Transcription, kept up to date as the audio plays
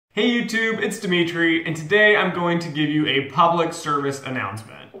Hey YouTube, it's Dimitri, and today I'm going to give you a public service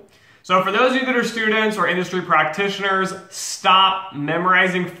announcement. So for those of you that are students or industry practitioners, stop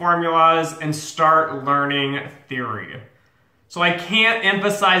memorizing formulas and start learning theory. So I can't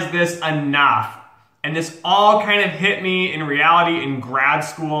emphasize this enough, and this all kind of hit me in reality in grad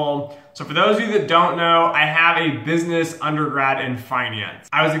school. So for those of you that don't know, I have a business undergrad in finance.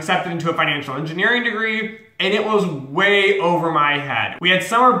 I was accepted into a financial engineering degree, and it was way over my head. We had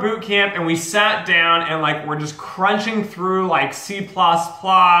summer boot camp and we sat down and we're just crunching through C++,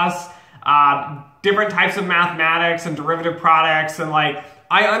 different types of mathematics and derivative products, and I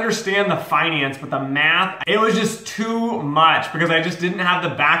understand the finance, but the math, it was just too much because I just didn't have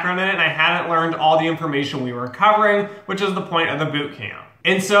the background in it and I hadn't learned all the information we were covering, which is the point of the boot camp.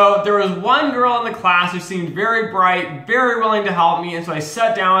 And so there was one girl in the class who seemed very bright, very willing to help me, and so I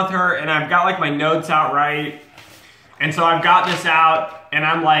sat down with her and I've got my notes out right. And so I've got this out and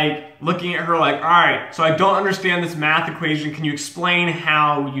I'm looking at her all right, so I don't understand this math equation. Can you explain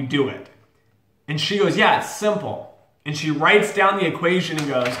how you do it? And she goes, yeah, it's simple. And she writes down the equation and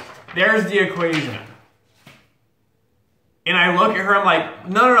goes, there's the equation. And I look at her, I'm like,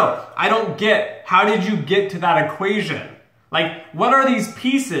 no, I don't get, how did you get to that equation? What are these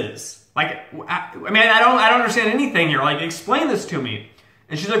pieces? I don't understand anything here. Explain this to me.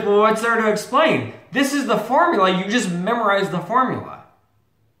 And she's like, well, what's there to explain? This is the formula. You just memorize the formula.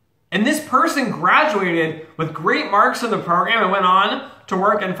 And this person graduated with great marks in the program and went on to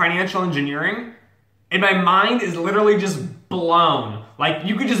work in financial engineering. And my mind is literally just blown.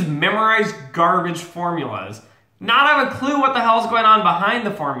 You could just memorize garbage formulas, not have a clue what the hell's going on behind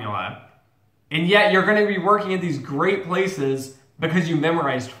the formula. And yet you're going to be working at these great places because you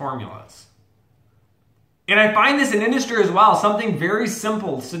memorized formulas. And I find this in industry as well, something very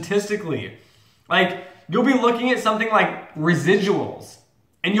simple statistically. You'll be looking at something like residuals,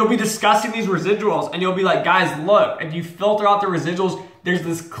 and you'll be discussing these residuals, and you'll be like, guys, look, if you filter out the residuals, there's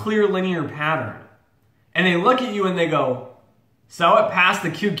this clear linear pattern. And they look at you and they go, so it passed the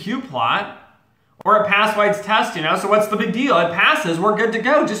QQ plot, or it passed White's test, so what's the big deal? It passes, we're good to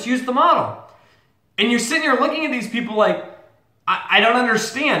go, just use the model. And you're sitting here looking at these people I don't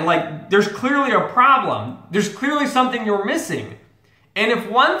understand. There's clearly a problem. There's clearly something you're missing. And if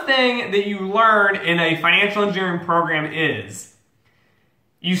one thing that you learn in a financial engineering program is,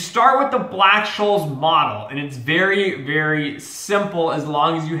 you start with the Black-Scholes model, and it's very, very simple as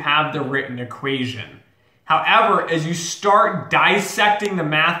long as you have the written equation. However, as you start dissecting the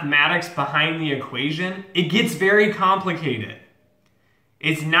mathematics behind the equation, it gets very complicated.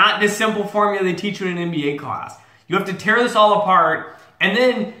 It's not this simple formula they teach you in an MBA class. You have to tear this all apart, and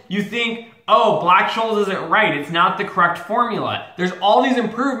then you think, oh, Black-Scholes isn't right. It's not the correct formula. There's all these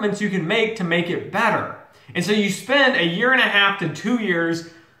improvements you can make to make it better. And so you spend 1.5 to 2 years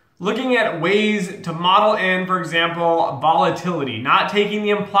looking at ways to model in, for example, volatility. Not taking the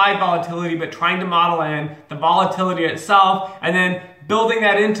implied volatility, but trying to model in the volatility itself, and then building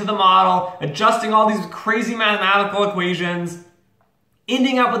that into the model, adjusting all these crazy mathematical equations,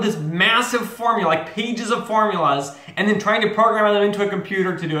 ending up with this massive formula, pages of formulas, and then trying to program them into a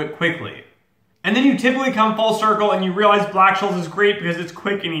computer to do it quickly. And then you typically come full circle and you realize Black-Scholes is great because it's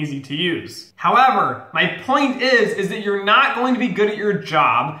quick and easy to use. However, my point is that you're not going to be good at your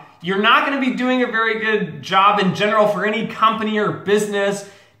job. You're not going to be doing a very good job in general for any company or business,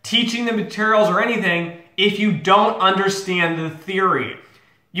 teaching the materials or anything, if you don't understand the theory.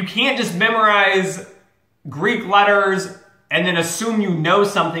 You can't just memorize Greek letters and then assume you know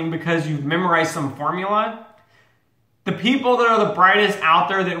something because you've memorized some formula. The people that are the brightest out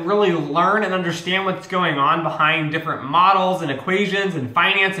there that really learn and understand what's going on behind different models and equations and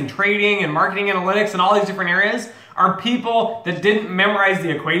finance and trading and marketing analytics and all these different areas are people that didn't memorize the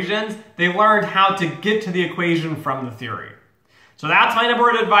equations. They learned how to get to the equation from the theory. So that's my number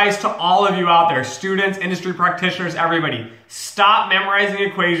one advice to all of you out there, students, industry practitioners, everybody. Stop memorizing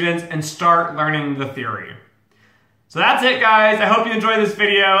equations and start learning the theory. So that's it, guys. I hope you enjoyed this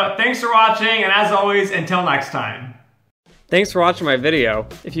video. Thanks for watching, and as always, until next time. Thanks for watching my video.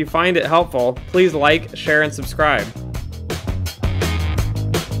 If you find it helpful, please like, share, and subscribe.